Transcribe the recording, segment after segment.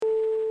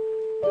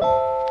Hi,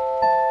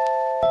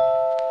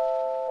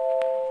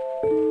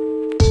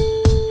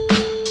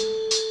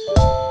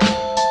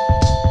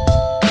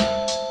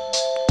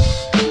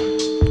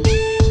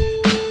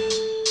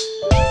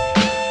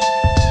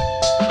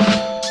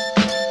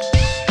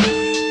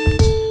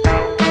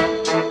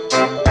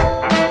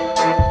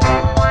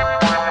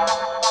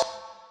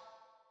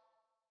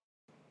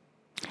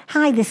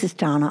 this is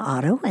Donna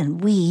Otto,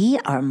 and we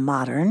are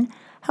Modern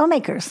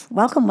Homemakers.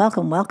 Welcome,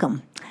 welcome,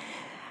 welcome.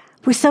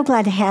 We're so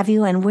glad to have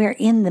you, and we're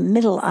in the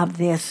middle of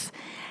this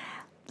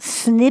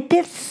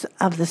snippets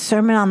of the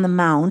Sermon on the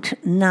Mount,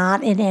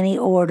 not in any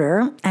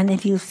order. And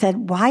if you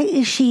said, why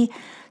is she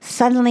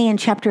suddenly in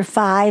chapter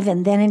 5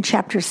 and then in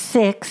chapter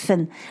 6,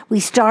 and we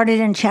started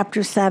in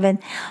chapter 7?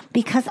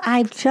 Because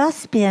I've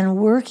just been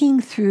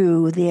working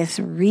through this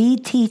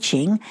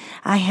reteaching.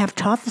 I have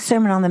taught the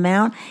Sermon on the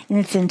Mount in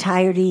its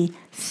entirety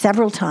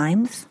several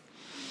times,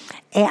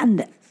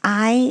 and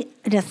I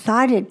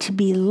decided to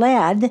be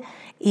led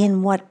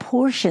in what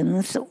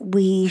portions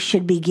we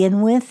should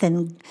begin with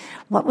and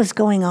what was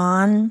going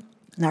on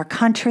in our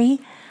country.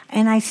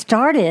 And I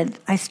started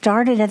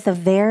at the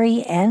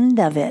very end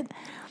of it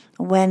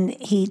when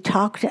he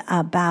talked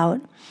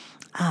about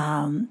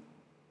the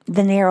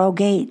narrow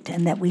gate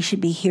and that we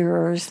should be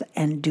hearers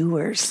and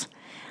doers,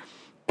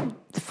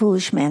 the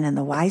foolish man and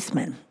the wise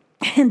man.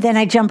 And then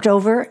I jumped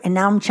over, and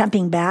now I'm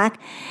jumping back.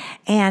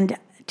 And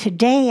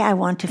today I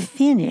want to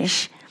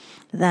finish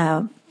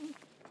the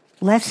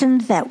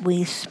lessons that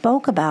we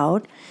spoke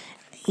about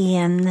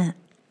in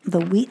the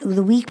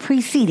week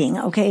preceding,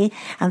 okay?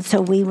 And so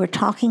we were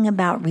talking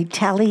about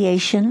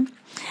retaliation.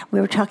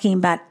 We were talking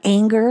about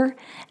anger,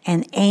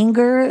 and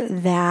anger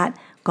that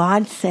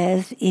God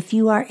says, if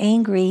you are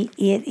angry,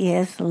 it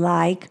is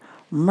like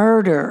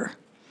murder.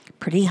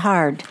 Pretty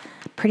hard,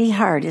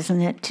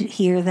 isn't it, to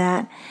hear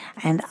that?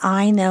 And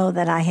I know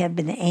that I have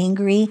been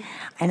angry,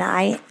 and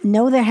I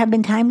know there have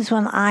been times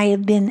when I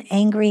have been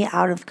angry,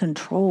 out of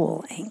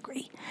control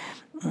angry.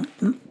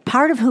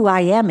 Part of who I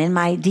am in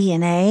my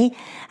DNA,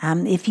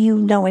 if you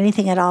know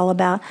anything at all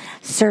about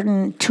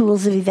certain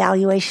tools of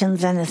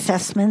evaluations and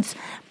assessments,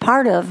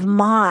 part of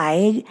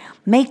my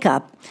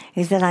makeup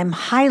is that I'm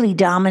highly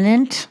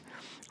dominant,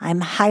 I'm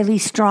highly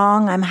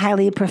strong, I'm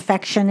highly a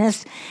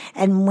perfectionist,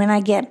 and when I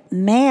get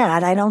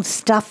mad, I don't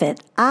stuff it.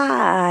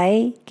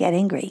 I get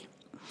angry.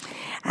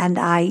 And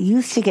I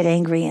used to get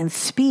angry and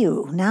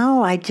spew.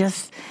 Now I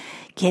just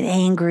get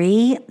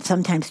angry,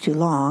 sometimes too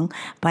long,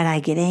 but I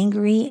get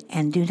angry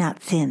and do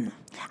not sin.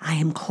 I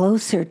am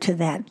closer to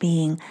that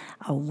being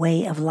a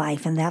way of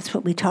life, and that's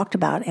what we talked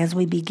about. As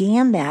we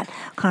began that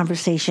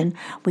conversation,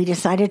 we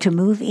decided to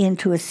move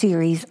into a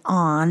series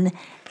on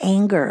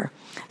anger.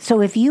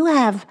 So if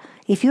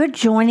you're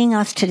joining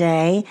us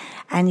today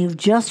and you've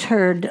just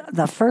heard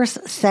the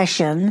first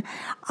session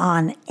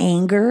on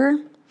anger,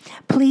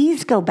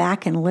 please go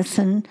back and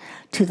listen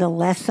to the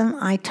lesson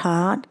I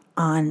taught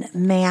on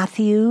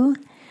Matthew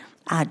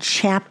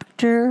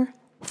chapter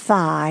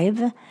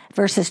 5,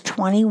 verses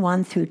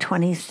 21 through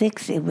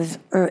 26. It was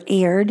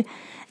aired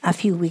a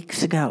few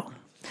weeks ago.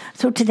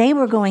 So today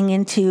we're going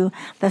into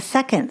the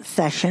second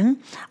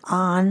session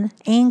on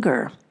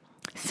anger,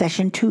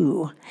 session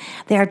 2.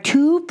 There are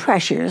two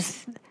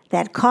pressures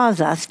that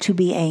cause us to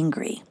be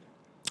angry.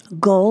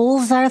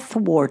 Goals are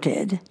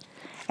thwarted,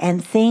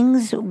 and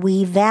things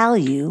we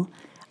value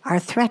are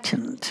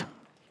threatened.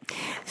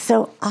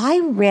 So I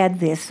read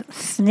this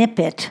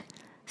snippet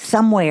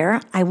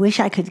somewhere. I wish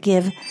I could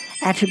give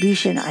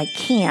attribution. I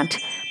can't,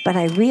 but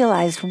I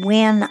realized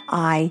when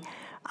I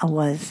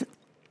was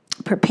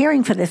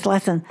preparing for this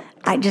lesson,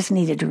 I just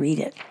needed to read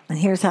it. And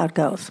here's how it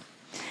goes.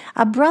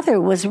 A brother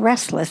was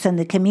restless in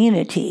the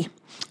community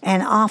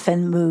and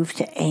often moved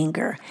to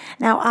anger.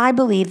 Now, I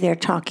believe they're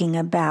talking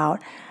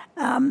about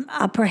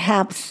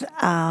perhaps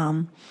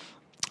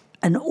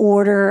an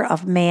order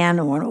of men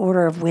or an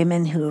order of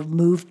women who have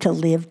moved to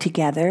live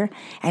together,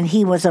 and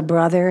he was a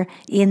brother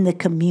in the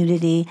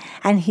community,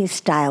 and his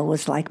style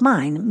was like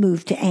mine,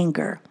 moved to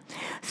anger.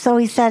 So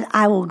he said,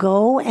 I will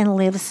go and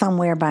live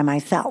somewhere by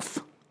myself.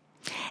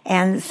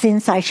 And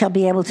since I shall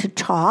be able to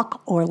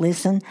talk or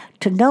listen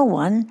to no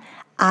one,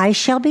 I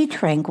shall be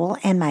tranquil,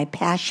 and my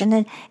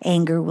passionate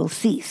anger will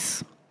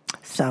cease.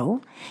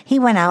 So he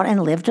went out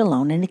and lived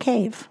alone in a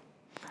cave.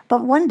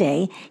 But one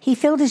day he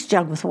filled his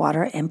jug with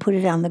water and put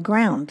it on the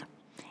ground.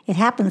 It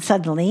happened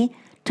suddenly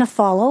to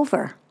fall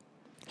over.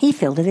 He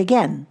filled it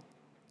again,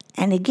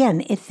 and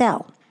again it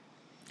fell.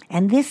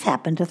 And this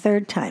happened a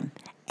third time.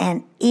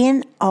 And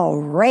in a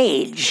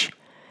rage,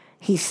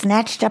 he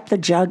snatched up the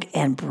jug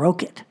and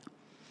broke it.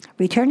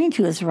 Returning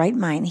to his right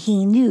mind,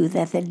 he knew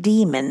that the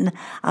demon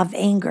of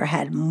anger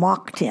had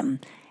mocked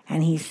him,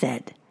 and he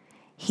said,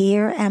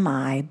 Here am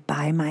I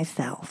by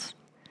myself.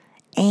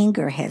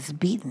 Anger has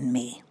beaten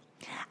me.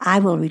 I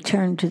will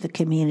return to the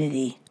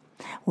community.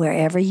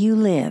 Wherever you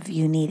live,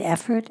 you need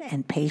effort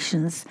and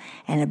patience,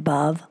 and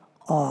above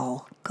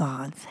all,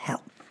 God's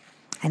help.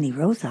 And he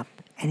rose up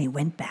and he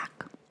went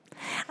back.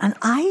 And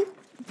I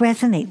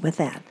resonate with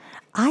that.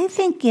 I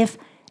think if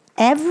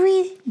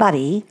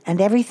everybody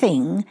and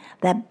everything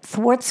that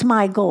thwarts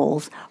my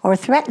goals or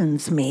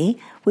threatens me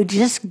would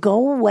just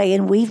go away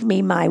and weave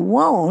me my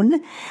woe,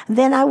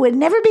 then I would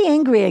never be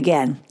angry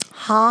again.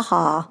 Ha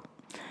ha.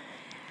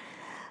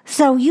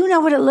 So you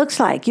know what it looks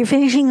like. You're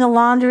finishing the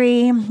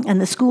laundry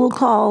and the school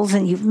calls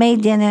and you've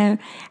made dinner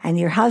and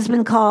your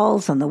husband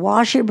calls and the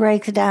washer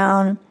breaks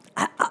down.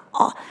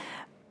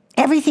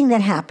 Everything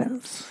that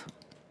happens.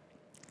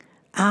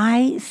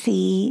 I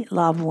see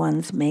loved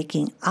ones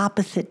making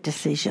opposite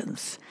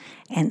decisions,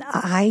 and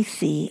I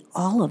see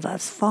all of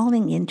us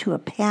falling into a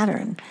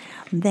pattern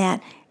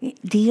that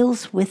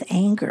deals with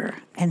anger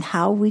and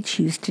how we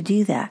choose to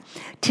do that.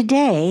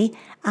 Today,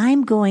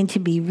 I'm going to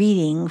be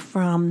reading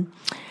from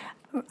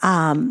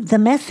The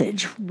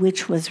Message,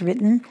 which was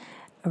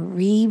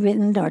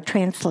rewritten or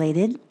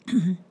translated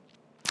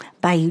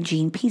by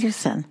Eugene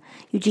Peterson.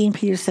 Eugene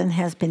Peterson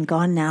has been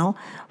gone now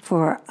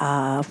for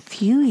a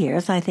few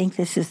years. I think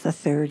this is the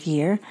third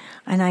year.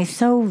 And I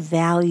so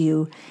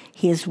value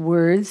his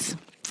words.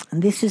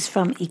 And this is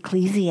from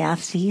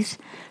Ecclesiastes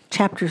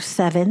chapter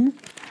 7,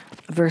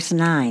 verse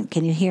 9.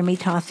 Can you hear me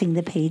tossing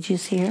the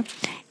pages here?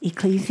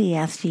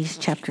 Ecclesiastes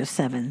chapter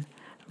 7,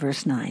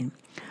 verse 9.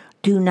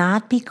 Do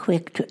not be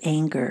quick to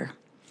anger,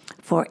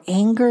 for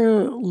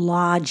anger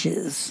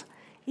lodges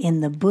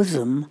in the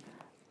bosom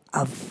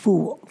of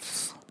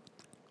fools.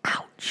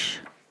 Ouch.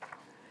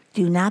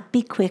 Do not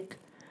be quick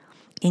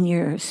in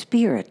your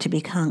spirit to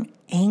become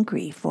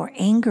angry, for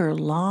anger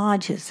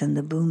lodges in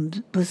the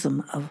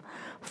bosom of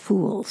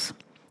fools.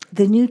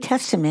 The New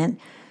Testament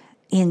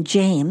in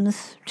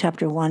James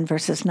chapter 1,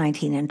 verses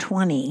 19 and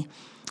 20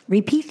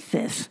 repeats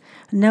this.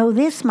 Know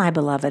this, my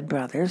beloved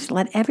brothers,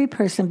 let every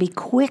person be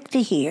quick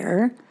to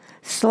hear,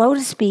 slow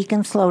to speak,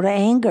 and slow to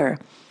anger.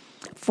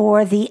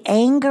 For the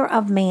anger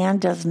of man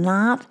does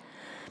not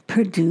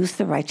produce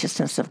the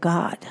righteousness of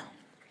God.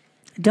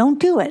 Don't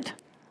do it.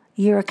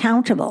 You're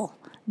accountable.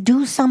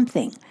 Do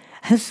something.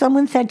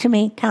 Someone said to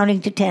me,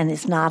 counting to 10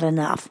 is not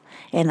enough.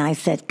 And I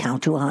said,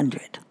 count to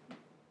 100.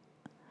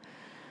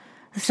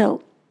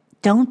 So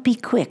don't be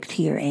quick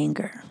to your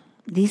anger.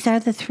 These are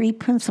the three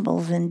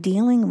principles in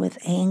dealing with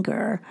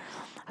anger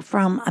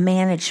from a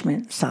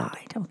management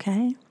side,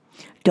 okay?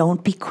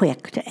 Don't be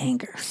quick to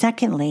anger.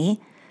 Secondly,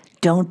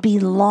 don't be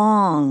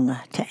long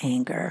to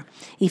anger.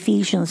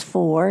 Ephesians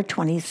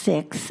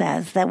 4:26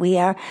 says that we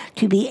are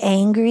to be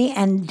angry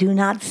and do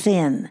not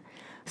sin.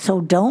 So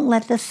don't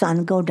let the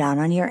sun go down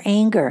on your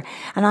anger.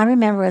 And I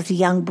remember as a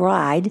young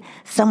bride,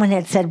 someone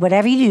had said,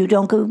 whatever you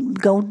do,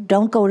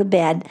 don't go to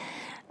bed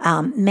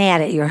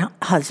mad at your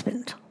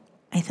husband.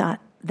 I thought,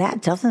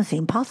 that doesn't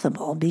seem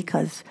possible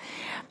because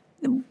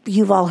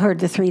you've all heard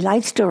the three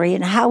light story.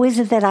 And how is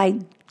it that I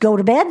go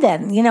to bed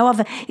then? You know,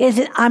 is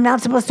it I'm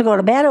not supposed to go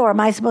to bed, or am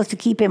I supposed to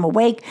keep him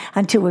awake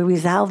until we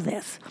resolve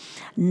this?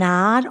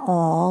 Not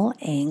all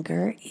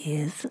anger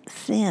is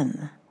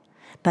sin.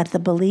 But the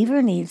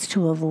believer needs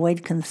to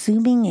avoid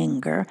consuming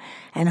anger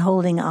and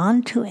holding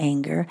on to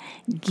anger,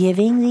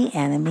 giving the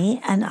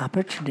enemy an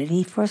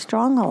opportunity for a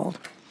stronghold.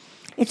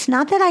 It's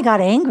not that I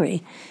got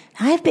angry.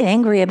 I've been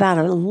angry about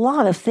a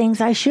lot of things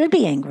I should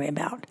be angry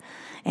about.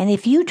 And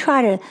if you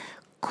try to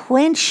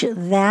quench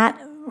that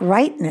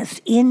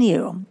rightness in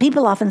you,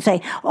 people often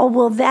say, oh,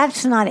 well,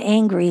 that's not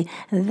angry.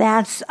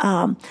 That's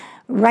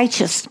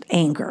righteous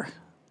anger.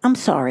 I'm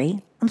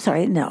sorry.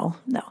 No.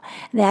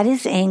 That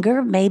is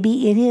anger.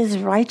 Maybe it is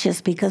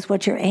righteous because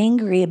what you're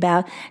angry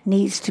about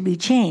needs to be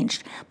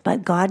changed.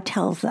 But God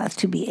tells us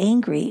to be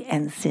angry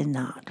and sin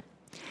not.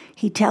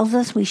 He tells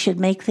us we should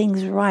make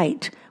things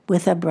right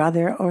with a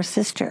brother or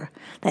sister.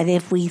 That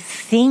if we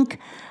think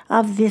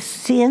of this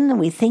sin,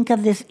 we think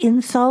of this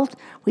insult,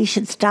 we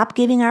should stop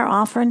giving our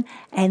offering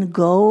and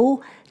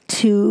go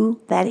to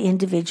that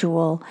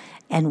individual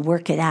and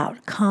work it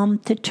out. Come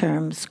to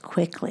terms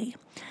quickly.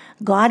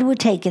 God would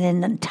take an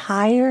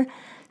entire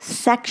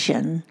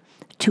section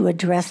to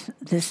address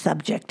this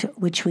subject,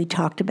 which we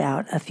talked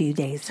about a few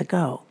days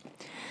ago.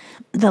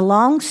 The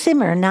long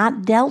simmer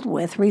not dealt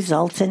with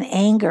results in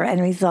anger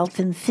and results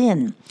in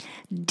sin.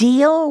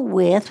 Deal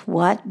with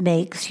what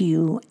makes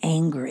you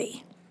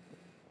angry.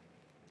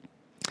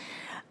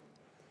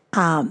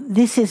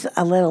 This is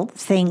a little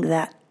thing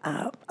that,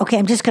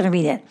 I'm just going to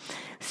read it.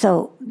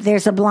 So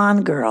there's a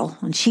blonde girl,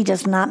 and she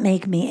does not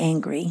make me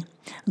angry.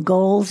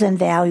 Goals and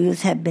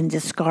values have been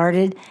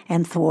discarded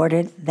and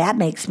thwarted. That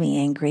makes me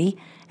angry,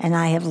 and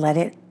I have let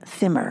it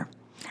simmer.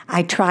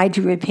 I tried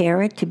to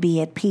repair it, to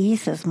be at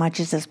peace as much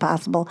as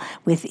possible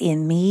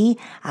within me,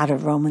 out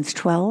of Romans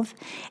 12.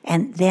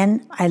 And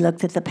then I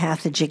looked at the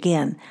passage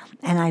again,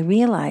 and I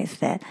realized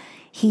that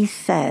he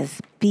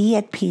says, be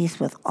at peace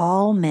with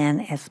all men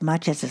as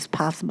much as is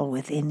possible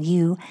within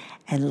you,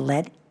 and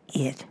let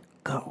it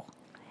go.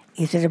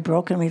 Is it a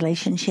broken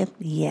relationship?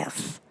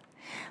 Yes.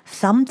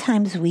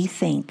 Sometimes we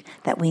think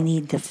that we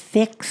need to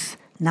fix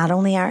not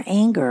only our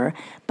anger,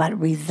 but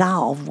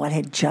resolve what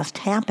had just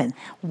happened.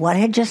 What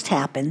had just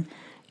happened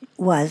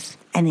was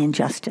an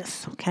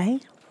injustice, okay?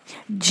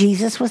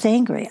 Jesus was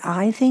angry.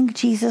 I think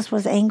Jesus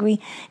was angry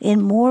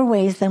in more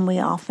ways than we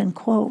often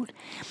quote.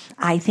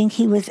 I think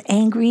he was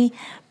angry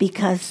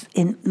because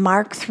in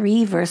Mark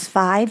 3, verse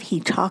 5, he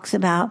talks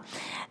about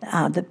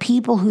the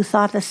people who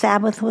thought the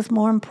Sabbath was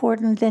more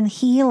important than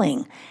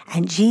healing,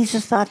 and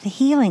Jesus thought the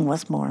healing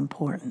was more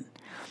important.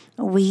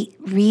 We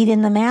read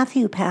in the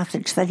Matthew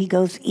passage that he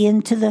goes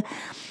into the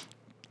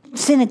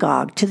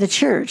synagogue, to the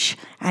church,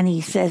 and he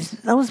says,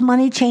 those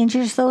money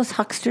changers, those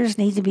hucksters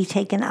need to be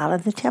taken out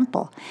of the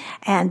temple.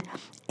 And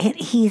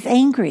he's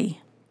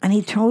angry, and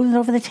he throws it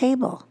over the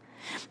table.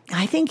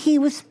 I think he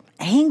was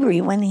angry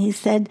when he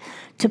said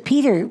to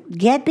Peter,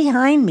 get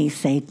behind me,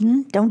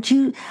 Satan. Don't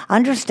you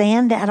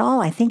understand at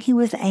all? I think he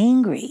was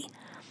angry.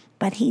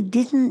 But he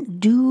didn't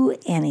do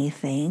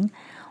anything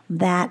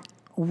that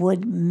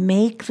would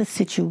make the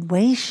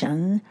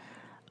situation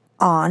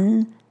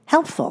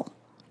unhelpful.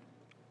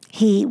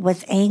 He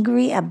was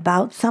angry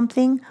about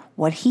something.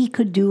 What he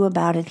could do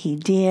about it, he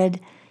did.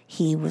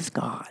 He was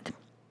God.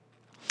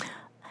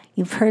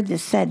 You've heard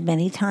this said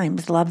many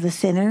times, love the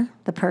sinner,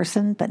 the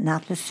person, but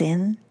not the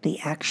sin, the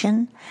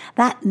action.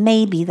 That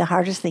may be the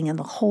hardest thing in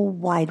the whole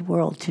wide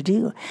world to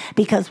do,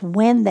 because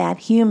when that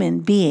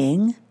human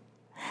being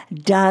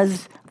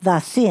does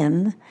the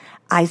sin,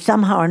 I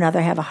somehow or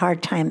another have a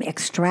hard time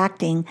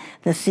extracting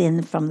the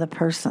sin from the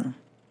person.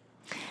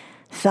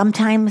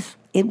 Sometimes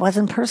it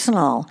wasn't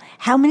personal.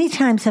 How many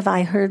times have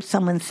I heard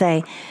someone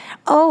say,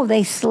 oh,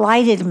 they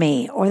slighted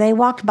me, or they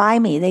walked by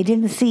me, they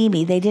didn't see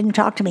me, they didn't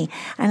talk to me.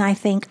 And I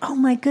think, oh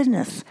my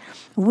goodness,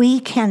 we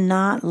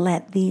cannot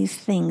let these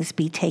things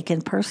be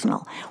taken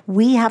personal.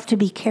 We have to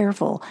be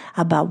careful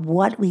about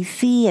what we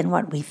see and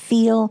what we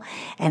feel,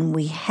 and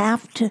we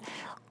have to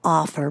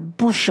offer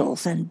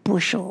bushels and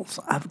bushels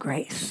of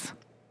grace.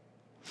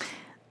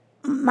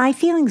 My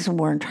feelings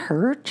weren't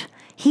hurt.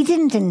 He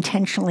didn't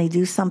intentionally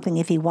do something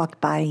if he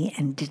walked by me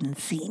and didn't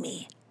see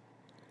me.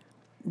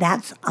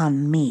 That's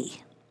on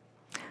me.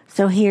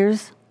 So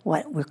here's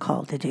what we're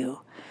called to do.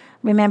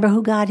 Remember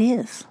who God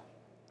is.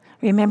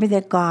 Remember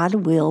that God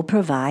will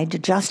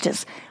provide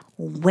justice.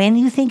 When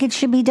you think it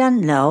should be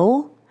done,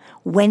 no.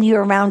 When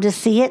you're around to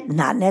see it,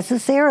 not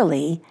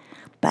necessarily.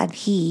 But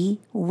he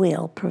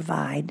will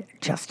provide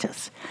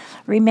justice.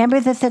 Remember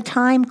that the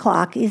time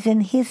clock is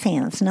in his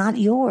hands, not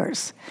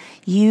yours.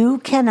 You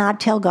cannot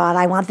tell God,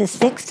 I want this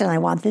fixed and I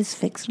want this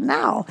fixed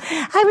now.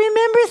 I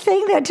remember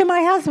saying that to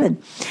my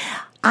husband.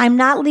 I'm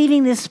not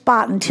leaving this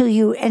spot until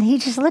you, and he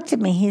just looked at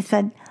me. He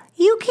said,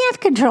 you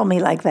can't control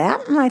me like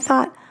that. And I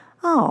thought,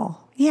 oh,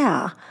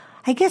 yeah,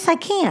 I guess I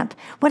can't.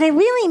 What I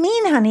really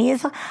mean, honey,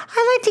 is I'd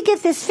like to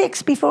get this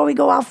fixed before we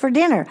go out for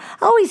dinner.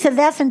 Oh, he said,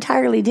 that's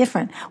entirely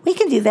different. We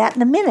can do that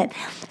in a minute.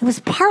 It was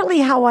partly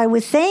how I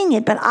was saying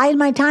it, but I had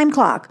my time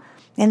clock,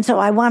 and so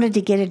I wanted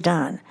to get it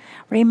done.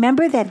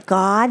 Remember that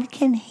God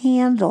can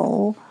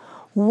handle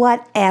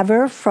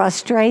whatever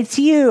frustrates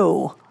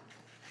you.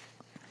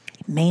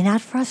 It may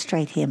not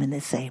frustrate him in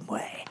the same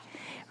way.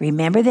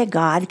 Remember that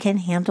God can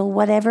handle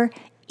whatever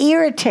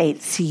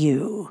irritates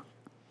you.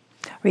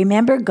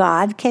 Remember,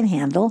 God can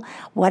handle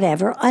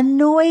whatever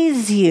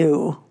annoys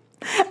you.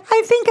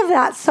 I think of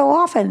that so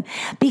often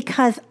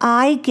because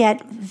I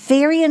get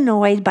very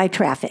annoyed by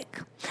traffic.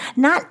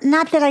 Not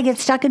that I get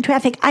stuck in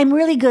traffic. I'm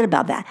really good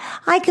about that.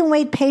 I can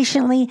wait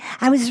patiently.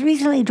 I was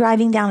recently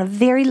driving down a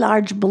very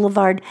large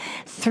boulevard,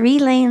 3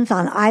 lanes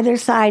on either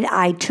side.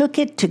 I took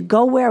it to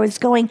go where I was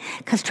going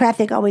because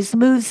traffic always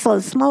moves so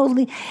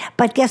slowly.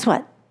 But guess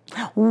what?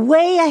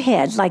 Way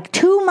ahead, like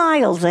 2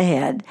 miles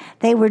ahead,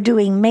 they were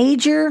doing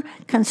major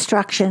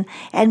construction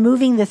and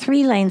moving the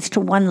 3 lanes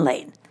to 1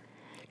 lane.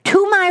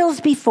 2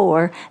 miles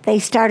before, they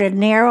started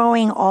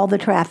narrowing all the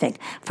traffic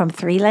from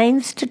 3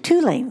 lanes to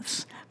 2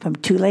 lanes, from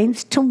 2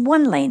 lanes to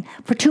 1 lane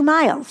for 2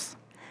 miles.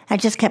 I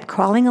just kept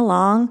crawling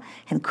along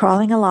and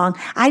crawling along.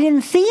 I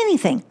didn't see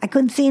anything. I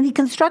couldn't see any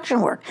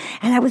construction work.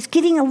 And I was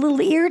getting a little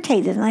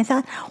irritated. And I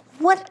thought,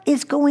 what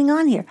is going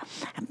on here?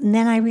 And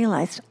then I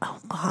realized, oh,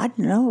 God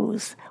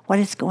knows what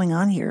is going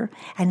on here.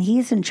 And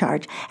he's in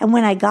charge. And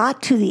when I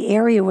got to the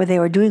area where they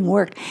were doing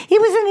work,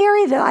 it was an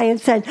area that I had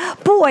said,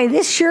 boy,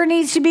 this sure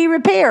needs to be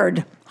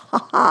repaired.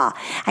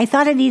 I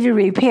thought it needed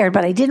repaired,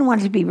 but I didn't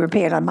want it to be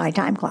repaired on my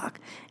time clock.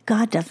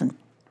 God doesn't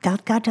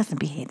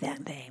behave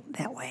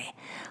that way.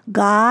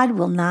 God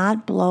will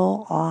not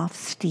blow off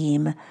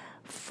steam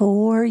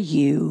for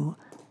you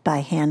by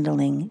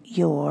handling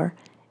your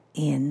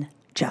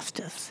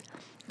injustice.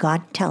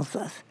 God tells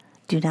us,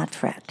 do not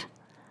fret.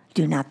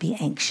 Do not be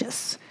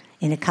anxious.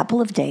 In a couple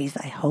of days,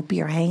 I hope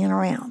you're hanging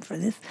around for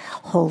this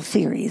whole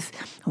series.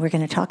 We're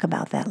going to talk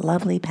about that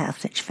lovely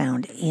passage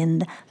found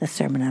in the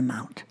Sermon on the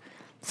Mount.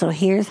 So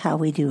here's how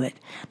we do it.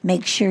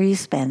 Make sure you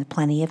spend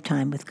plenty of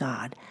time with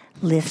God,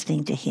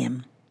 listening to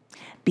him.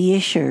 Be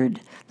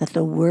assured that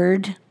the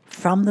word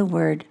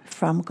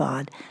from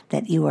God,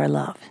 that you are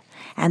loved,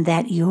 and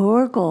that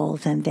your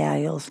goals and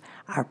values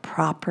are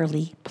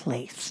properly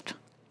placed.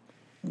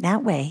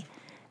 That way,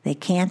 they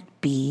can't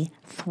be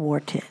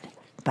thwarted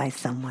by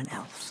someone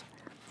else.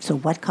 So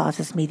what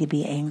causes me to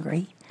be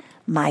angry?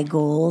 My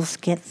goals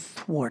get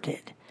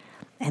thwarted,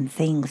 and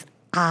things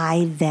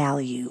I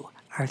value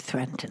are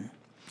threatened.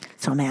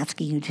 So I'm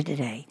asking you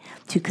today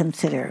to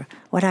consider,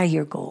 what are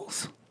your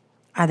goals?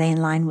 Are they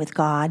in line with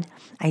God?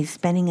 Are you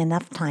spending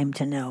enough time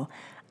to know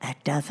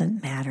it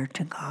doesn't matter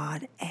to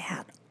God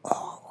at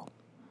all?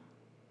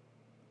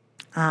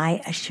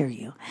 I assure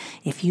you,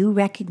 if you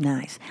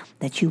recognize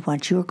that you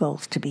want your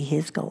goals to be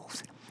His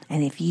goals,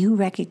 and if you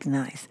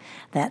recognize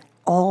that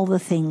all the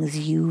things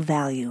you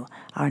value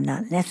are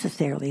not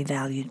necessarily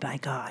valued by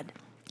God,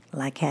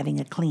 like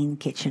having a clean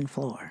kitchen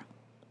floor,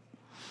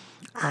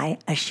 I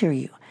assure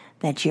you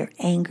that your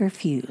anger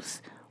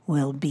fuse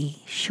will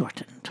be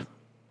shortened.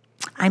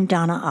 I'm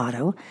Donna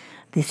Otto.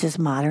 This is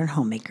Modern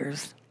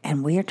Homemakers,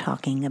 and we're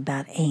talking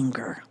about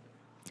anger.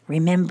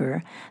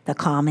 Remember the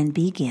common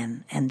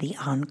begin and the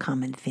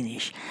uncommon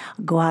finish.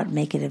 Go out and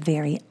make it a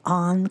very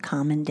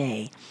uncommon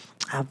day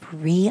of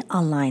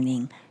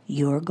realigning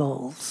your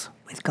goals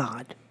with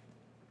God.